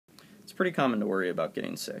It's pretty common to worry about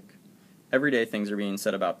getting sick. Every day things are being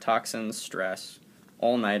said about toxins, stress,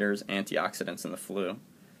 all-nighters, antioxidants, and the flu.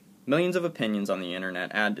 Millions of opinions on the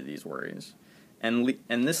internet add to these worries, and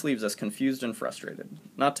this leaves us confused and frustrated.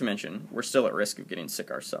 Not to mention, we're still at risk of getting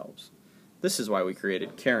sick ourselves. This is why we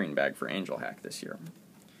created Caringbag for Angelhack this year.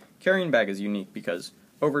 Caringbag is unique because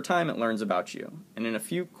over time it learns about you, and in a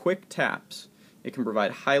few quick taps, it can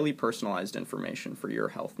provide highly personalized information for your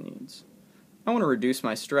health needs. I want to reduce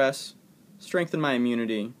my stress, strengthen my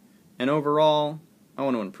immunity, and overall, I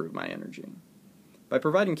want to improve my energy. By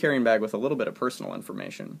providing Caringbag with a little bit of personal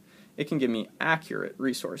information, it can give me accurate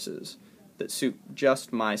resources that suit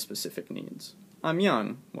just my specific needs. I'm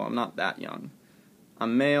young, well, I'm not that young.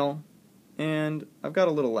 I'm male, and I've got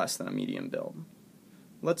a little less than a medium build.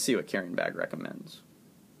 Let's see what Caringbag recommends.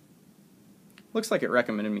 Looks like it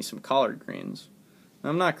recommended me some collard greens.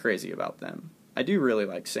 I'm not crazy about them. I do really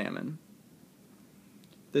like salmon.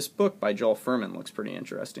 This book by Joel Fuhrman looks pretty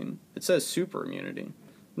interesting. It says super immunity.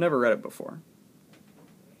 I've never read it before.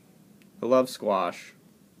 I love squash.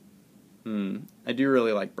 I do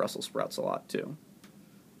really like Brussels sprouts a lot too.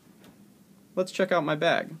 Let's check out my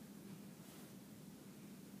bag.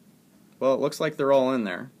 Well, it looks like they're all in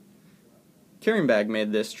there. Caringbag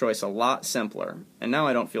made this choice a lot simpler, and now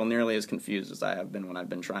I don't feel nearly as confused as I have been when I've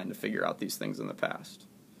been trying to figure out these things in the past.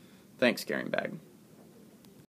 Thanks, Caringbag.